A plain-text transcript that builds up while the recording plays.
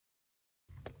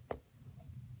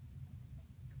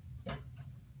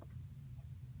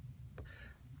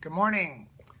Good morning.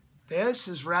 This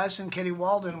is Russ and Kitty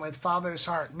Walden with Father's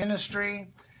Heart Ministry,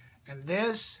 and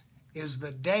this is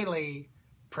the Daily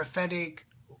Prophetic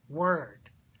Word.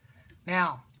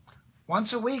 Now,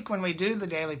 once a week when we do the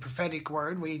Daily Prophetic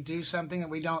Word, we do something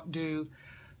that we don't do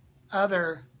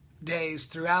other days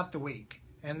throughout the week,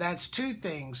 and that's two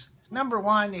things. Number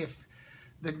one, if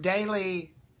the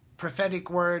Daily Prophetic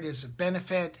Word is a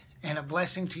benefit and a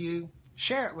blessing to you,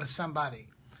 share it with somebody.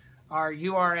 Our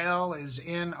URL is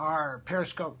in our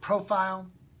Periscope profile,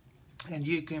 and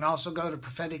you can also go to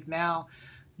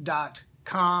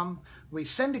propheticnow.com. We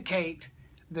syndicate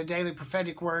the Daily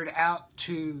Prophetic Word out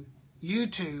to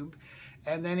YouTube,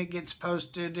 and then it gets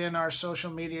posted in our social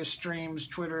media streams,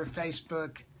 Twitter,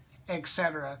 Facebook,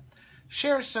 etc.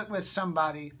 Share it with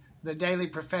somebody, the Daily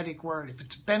Prophetic Word. If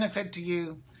it's a benefit to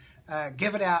you,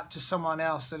 give it out to someone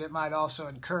else that it might also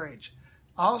encourage.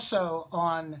 Also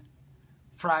on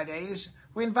Fridays,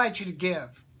 we invite you to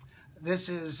give. This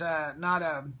is not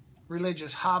a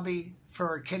religious hobby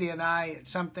for Kitty and I. It's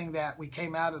something that we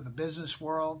came out of the business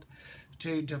world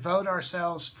to devote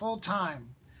ourselves full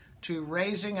time to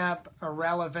raising up a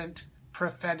relevant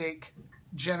prophetic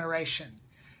generation.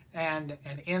 And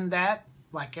in that,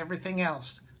 like everything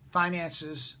else,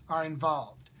 finances are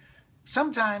involved.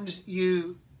 Sometimes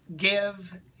you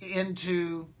give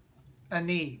into a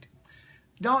need.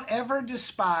 Don't ever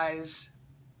despise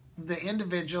the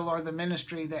individual or the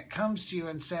ministry that comes to you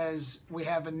and says, we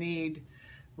have a need,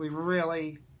 we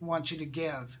really want you to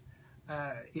give.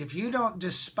 If you don't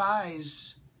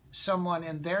despise someone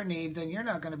in their need, then you're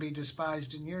not going to be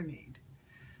despised in your need.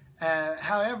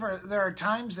 However, there are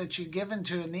times that you give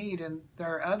into a need, and there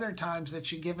are other times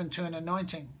that you give into an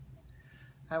anointing.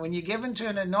 When you give into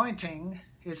an anointing,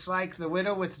 it's like the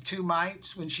widow with the two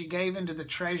mites when she gave into the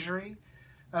treasury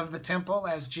of the temple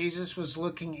as Jesus was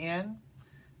looking in.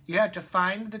 You have to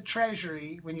find the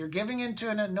treasury. When you're giving into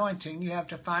an anointing, you have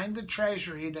to find the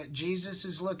treasury that Jesus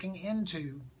is looking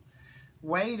into,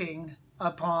 waiting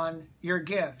upon your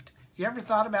gift. You ever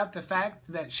thought about the fact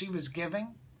that she was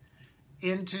giving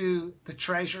into the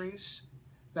treasuries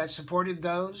that supported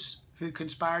those who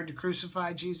conspired to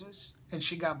crucify Jesus, and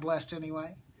she got blessed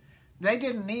anyway? They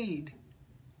didn't need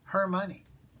her money,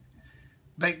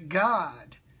 but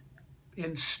God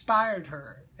inspired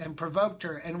her and provoked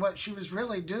her, and what she was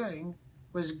really doing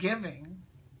was giving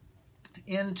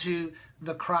into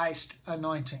the Christ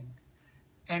anointing.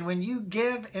 And when you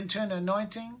give into an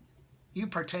anointing, you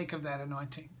partake of that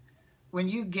anointing. When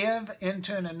you give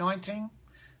into an anointing,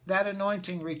 that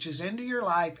anointing reaches into your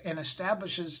life and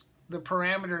establishes the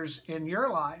parameters in your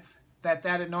life that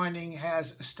anointing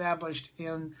has established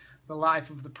in the life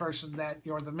of the person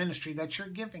or the ministry that you're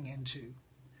giving into.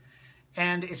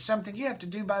 And it's something you have to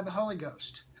do by the Holy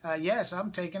Ghost. Yes,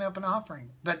 I'm taking up an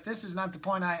offering, but this is not the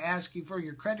point I ask you for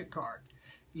your credit card.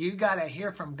 You got to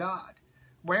hear from God.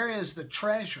 Where is the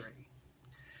treasury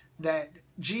that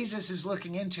Jesus is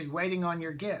looking into, waiting on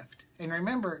your gift? And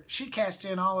remember, she cast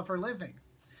in all of her living.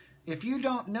 If you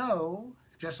don't know,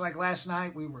 just like last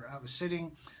night, I was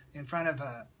sitting in front of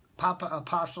a Papa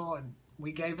Apostle, and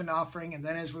we gave an offering, and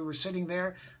then as we were sitting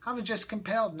there, I was just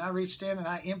compelled, and I reached in and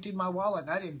I emptied my wallet,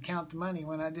 and I didn't count the money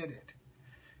when I did it.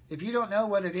 If you don't know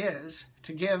what it is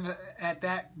to give at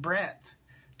that breadth,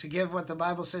 to give what the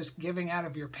Bible says, giving out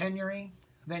of your penury,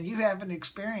 then you haven't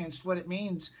experienced what it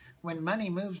means when money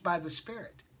moves by the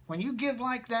Spirit. When you give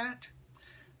like that,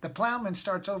 the plowman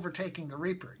starts overtaking the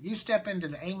reaper. You step into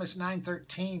the Amos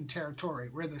 9:13 territory,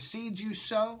 where the seeds you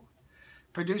sow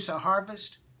produce a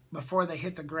harvest before they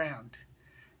hit the ground.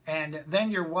 And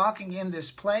then you're walking in this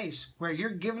place where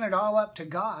you're giving it all up to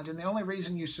God, and the only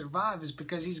reason you survive is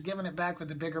because He's given it back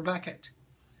with a bigger bucket.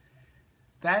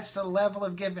 That's the level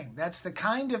of giving. That's the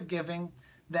kind of giving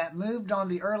that moved on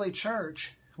the early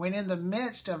church when, in the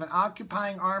midst of an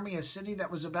occupying army, a city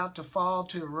that was about to fall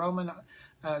to Roman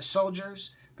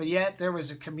soldiers, but yet there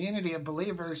was a community of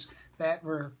believers that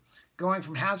were going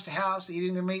from house to house,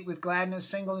 eating their meat with gladness,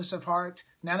 singleness of heart.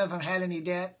 None of them had any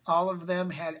debt. All of them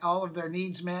had all of their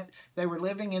needs met. They were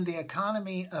living in the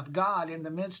economy of God in the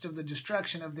midst of the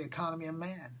destruction of the economy of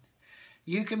man.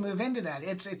 You can move into that.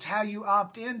 It's how you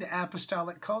opt into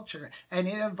apostolic culture, and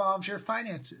it involves your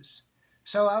finances.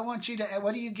 So I want you to,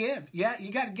 what do you give? Yeah,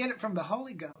 you got to get it from the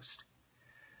Holy Ghost.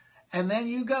 And then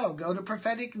you go to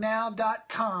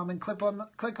propheticnow.com and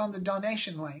click on the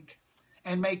donation link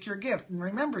and make your gift. And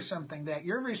remember something, that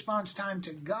your response time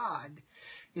to God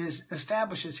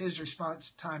establishes His response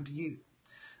time to you.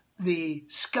 The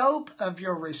scope of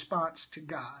your response to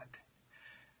God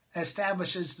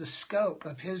establishes the scope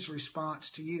of His response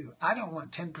to you. I don't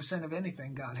want 10% of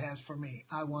anything God has for me.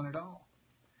 I want it all.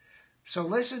 So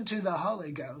listen to the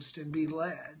Holy Ghost and be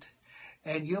led,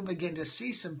 and you'll begin to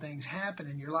see some things happen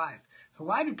in your life.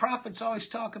 Why do prophets always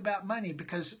talk about money?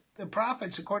 Because the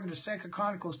prophets, according to 2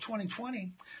 Chronicles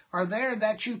 20:20, are there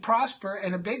that you prosper,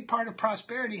 and a big part of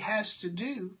prosperity has to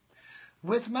do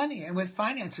with money and with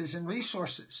finances and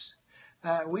resources.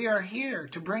 We are here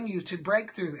to bring you to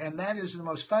breakthrough, and that is the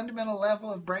most fundamental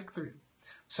level of breakthrough.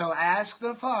 So ask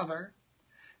the Father.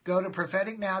 Go to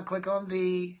Prophetic Now, click on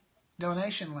the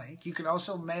donation link. You can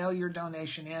also mail your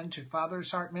donation in to Father's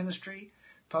Heart Ministry,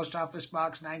 Post Office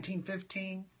Box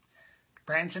 1915,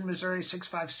 Branson, Missouri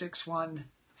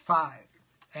 65615.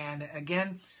 And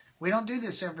again, we don't do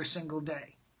this every single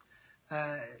day.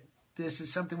 This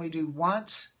is something we do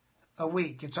once a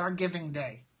week. It's our giving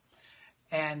day.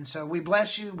 And so we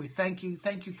bless you. We thank you.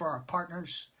 Thank you for our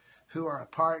partners who are a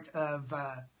part of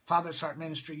Father's Heart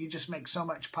Ministry. You just make so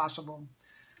much possible.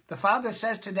 The Father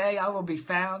says today, I will be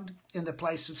found in the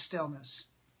place of stillness.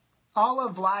 All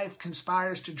of life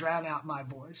conspires to drown out my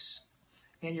voice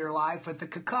in your life with the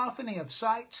cacophony of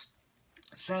sights,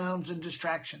 sounds, and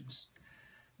distractions.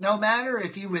 No matter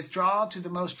if you withdraw to the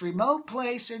most remote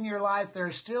place in your life, there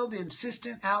are still the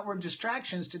insistent outward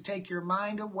distractions to take your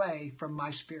mind away from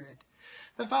my spirit.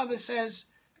 The Father says,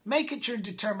 make it your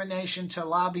determination to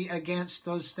lobby against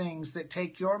those things that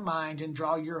take your mind and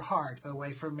draw your heart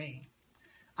away from me.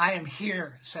 I am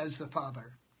here, says the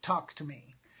Father. Talk to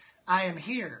me. I am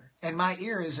here, and my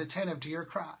ear is attentive to your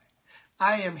cry.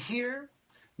 I am here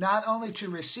not only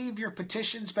to receive your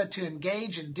petitions, but to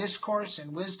engage in discourse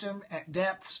and wisdom at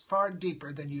depths far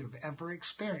deeper than you have ever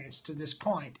experienced to this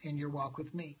point in your walk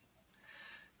with me.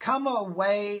 Come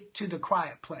away to the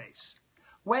quiet place.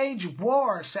 Wage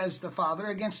war, says the Father,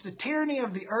 against the tyranny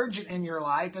of the urgent in your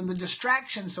life and the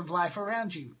distractions of life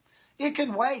around you. It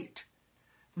can wait.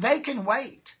 They can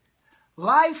wait.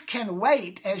 Life can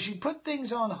wait as you put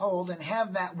things on hold and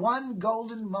have that one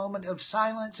golden moment of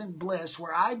silence and bliss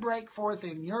where I break forth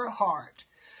in your heart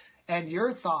and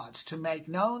your thoughts to make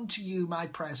known to you my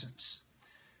presence.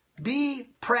 Be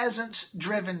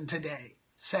presence-driven today,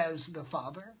 says the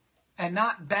Father, and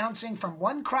not bouncing from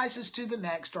one crisis to the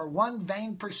next or one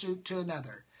vain pursuit to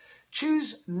another.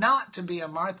 Choose not to be a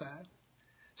Martha,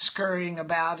 scurrying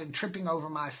about and tripping over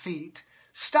my feet.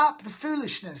 Stop the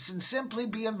foolishness and simply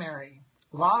be a Mary,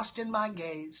 lost in my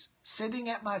gaze, sitting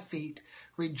at my feet,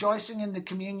 rejoicing in the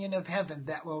communion of heaven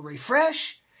that will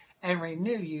refresh and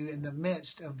renew you in the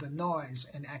midst of the noise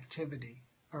and activity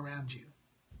around you.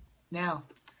 Now,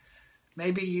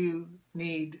 maybe you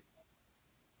need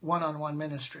one-on-one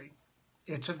ministry.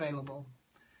 It's available.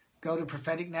 Go to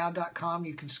propheticnow.com.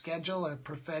 You can schedule a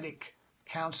prophetic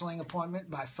counseling appointment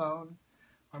by phone,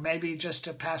 or maybe just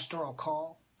a pastoral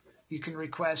call. You can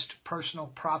request personal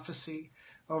prophecy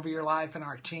over your life, and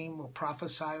our team will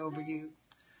prophesy over you.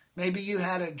 Maybe you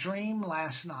had a dream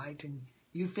last night, and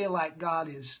you feel like God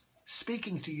is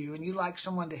speaking to you, and you'd like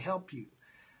someone to help you.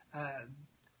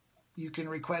 You can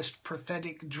request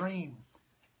prophetic dream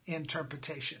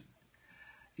interpretation.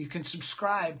 You can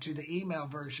subscribe to the email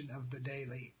version of the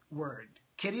Daily Word.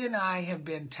 Kitty and I have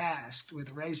been tasked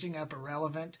with raising up a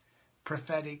relevant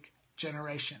prophetic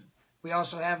generation. We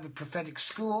also have the prophetic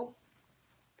school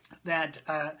that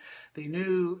the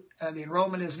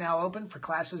enrollment is now open for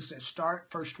classes that start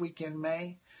first week in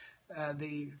May.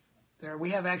 We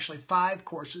have actually 5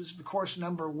 courses. The course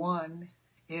number 1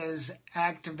 is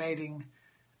activating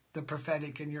the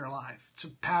prophetic in your life. It's a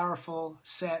powerful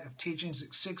set of teachings.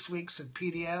 It's 6 weeks of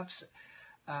PDFs,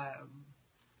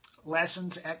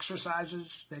 lessons,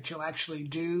 exercises that you'll actually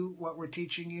do what we're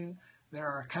teaching you. There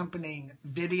are accompanying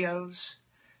videos.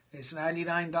 It's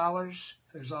 $99.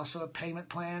 There's also a payment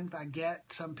plan. I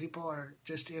get some people are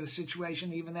just in a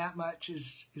situation, even that much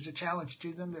is a challenge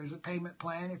to them. There's a payment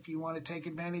plan if you want to take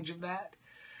advantage of that.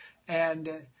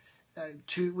 And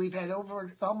we've had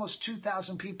over almost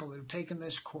 2,000 people that have taken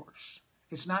this course.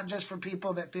 It's not just for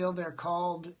people that feel they're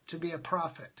called to be a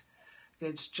prophet.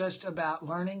 It's just about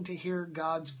learning to hear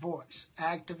God's voice,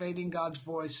 activating God's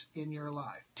voice in your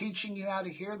life, teaching you how to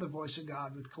hear the voice of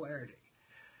God with clarity.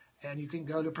 And you can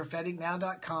go to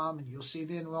propheticnow.com and you'll see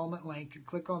the enrollment link and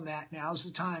click on that. Now's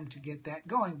the time to get that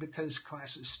going because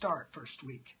classes start first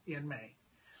week in May.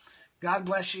 God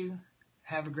bless you.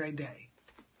 Have a great day.